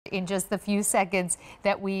in just the few seconds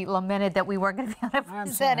that we lamented that we weren't going to be able to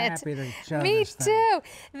present it. I'm so happy to show Me this thing. too.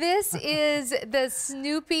 This is the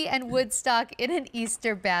Snoopy and Woodstock in an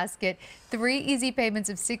Easter basket. 3 easy payments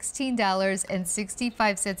of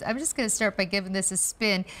 $16.65. I'm just going to start by giving this a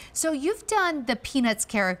spin. So you've done the Peanuts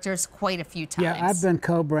characters quite a few times. Yeah, I've been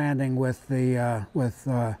co-branding with the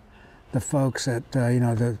folks at you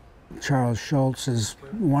know, the Charles Schultz's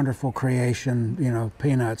wonderful creation, you know,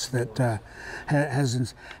 Peanuts, that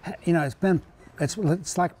has, you know,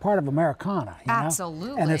 it's like part of Americana, you know?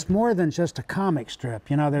 Absolutely. And it's more than just a comic strip.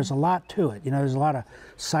 You know, there's a lot to it. You know, there's a lot of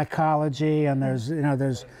psychology, and there's, you know,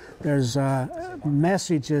 there's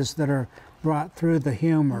messages that are brought through the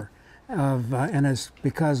humor of, and it's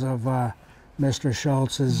because of Mr.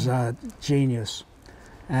 Schultz's genius.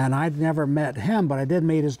 And I'd never met him, but I did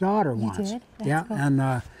meet his daughter once. You did? That's yeah,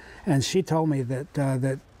 cool. And she told me that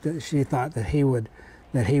that she thought that he would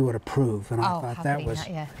approve, and I thought that was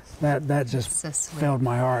that just so filled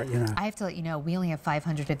my heart, you know. I have to let you know, we only have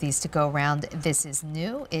 500 of these to go around. This is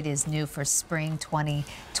new. It is new for spring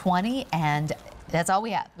 2020, and that's all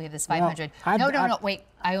we have. We have this 500. Well, no, wait.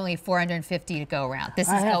 I only have 450 to go around. This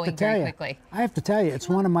is going very quickly. I have to tell you, it's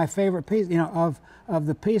one of my favorite pieces. You know, of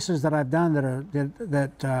the pieces that I've done that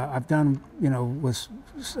I've done, you know, with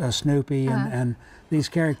Snoopy and these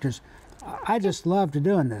characters. I just loved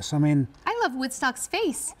doing this. I mean, I love Woodstock's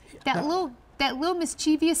face. That little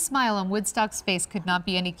mischievous smile on Woodstock's face could not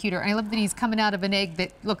be any cuter. I love that he's coming out of an egg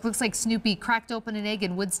that looks like Snoopy cracked open an egg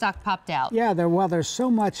and Woodstock popped out. Yeah, there's so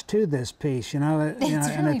much to this pice, you know.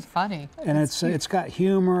 It's really funny. And it's got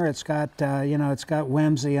humor. It's got you know, it's got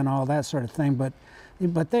whimsy and all that sort of thing. But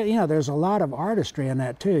there, you know, there's a lot of artistry in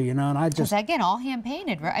that too, you know. And I just again, all hand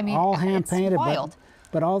painted, right? I mean, all hand painted. Wild.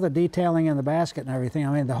 But all the detailing in the basket and everything,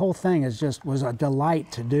 I mean, the whole thing was a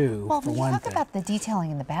delight to do. Well, for when you one talk thing. about the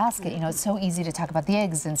detailing in the basket, you know, it's so easy to talk about the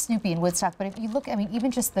eggs and Snoopy and Woodstock, but if you look, I mean,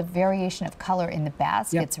 even just the variation of color in the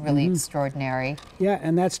basket's really extraordinary. Yeah,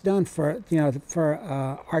 and that's done for, you know, for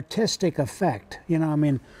artistic effect. You know, I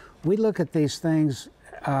mean, we look at these things,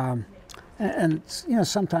 and you know,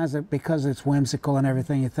 sometimes because it's whimsical and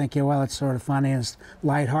everything, you think, yeah, well, it's sort of funny and it's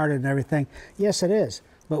lighthearted and everything. Yes, it is.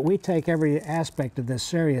 But we take every aspect of this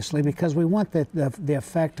seriously because we want the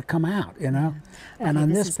effect to come out, you know. Yeah. And okay,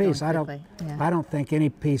 on this piece, I don't think any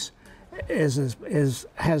piece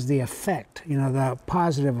has the effect, you know, the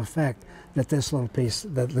positive effect that this little piece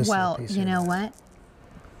Well, you know what?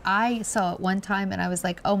 I saw it one time and I was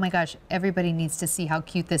like, oh my gosh, everybody needs to see how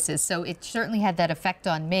cute this is. So it certainly had that effect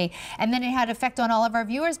on me. And then it had effect on all of our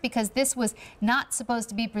viewers because this was not supposed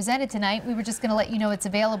to be presented tonight. We were just going to let you know it's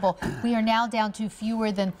available. We are now down to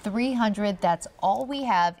fewer than 300. That's all we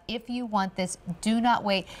have. If you want this, do not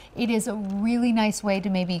wait. It is a really nice way to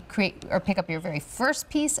maybe create or pick up your very first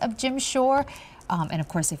piece of Jim Shore. And of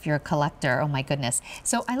course, if you're a collector, oh my goodness.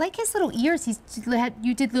 So I like his little ears.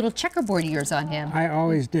 You did little checkerboard ears on him. I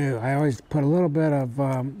always do. I always put a little bit of,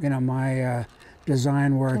 you know, my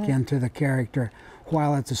design work into the character,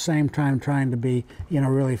 while at the same time trying to be, you know,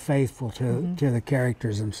 really faithful to the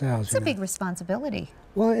characters themselves. It's a big responsibility.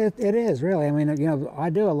 Well, it is really. I mean, you know, I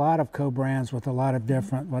do a lot of co-brands with a lot of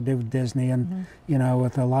different. I do with Disney and you know,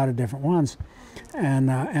 with a lot of different ones,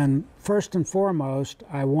 and first and foremost,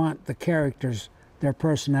 I want the characters, their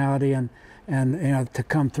personality and you know, to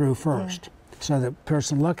come through first, so the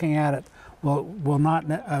person looking at it will not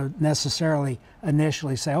necessarily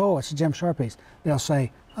initially say, oh, it's a Jim Shore piece. They'll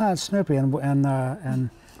say, oh, it's Snoopy and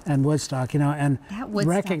Woodstock, you know, and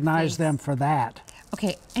recognize them for that.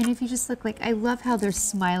 Okay, and if you just look, like, I love how they're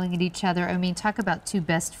smiling at each other. I mean, talk about two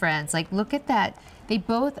best friends. Like, look at that. They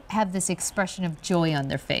both have this expression of joy on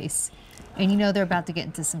their face. And you know they're about to get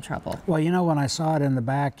into some trouble. Well, you know, when I saw it in the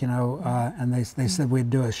back, you know, and they said we'd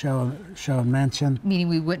do a show and mention. Meaning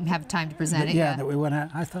we wouldn't have time to present it. Yeah, that we wouldn't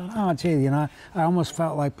have. I thought, oh, gee, you know, I almost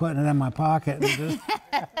felt like putting it in my pocket and just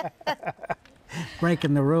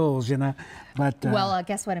breaking the rules, you know. But well,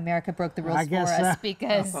 guess what? America broke the rules for us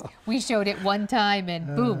because we showed it one time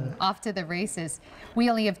and boom, off to the races. We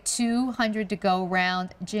only have 200 to go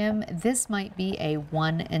around. Jim, this might be a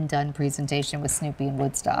one-and-done presentation with Snoopy and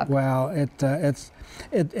Woodstock. Well, it's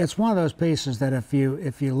one of those pieces that if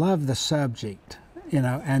you love the subject, you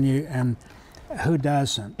know, and who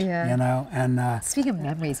doesn't, you know, and speaking of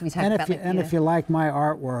memories, we talked about if you like my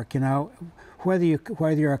artwork, you know. Whether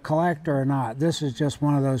you're a collector or not, this is just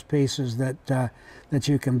one of those pieces that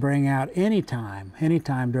you can bring out anytime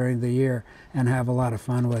during the year and have a lot of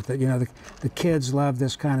fun with it. You know, the kids love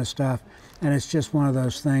this kind of stuff, and it's just one of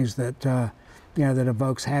those things that you know, that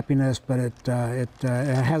evokes happiness, but it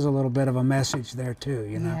has a little bit of a message there too,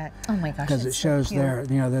 you know. Yeah. Oh my gosh. Because it shows so cute. there,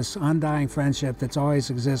 you know, this undying friendship that's always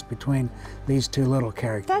exists between these two little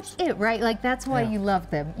characters. That's it, right? Like that's why Yeah. you love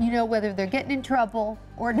them. You know, whether they're getting in trouble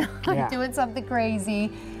or not, Yeah. doing something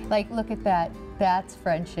crazy. Like, look at that. That's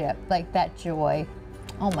friendship. Like that joy.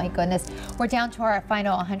 Oh my goodness. We're down to our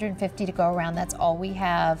final 150 to go around. That's all we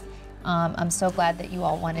have. I'm so glad that you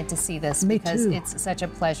all wanted to see this Me because too. it's such a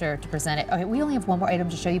pleasure to present it. Okay, we only have one more item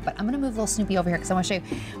to show you, but I'm going to move little Snoopy over here because I want to show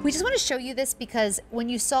you. We just want to show you this because when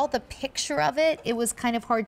you saw the picture of it, it was kind of hard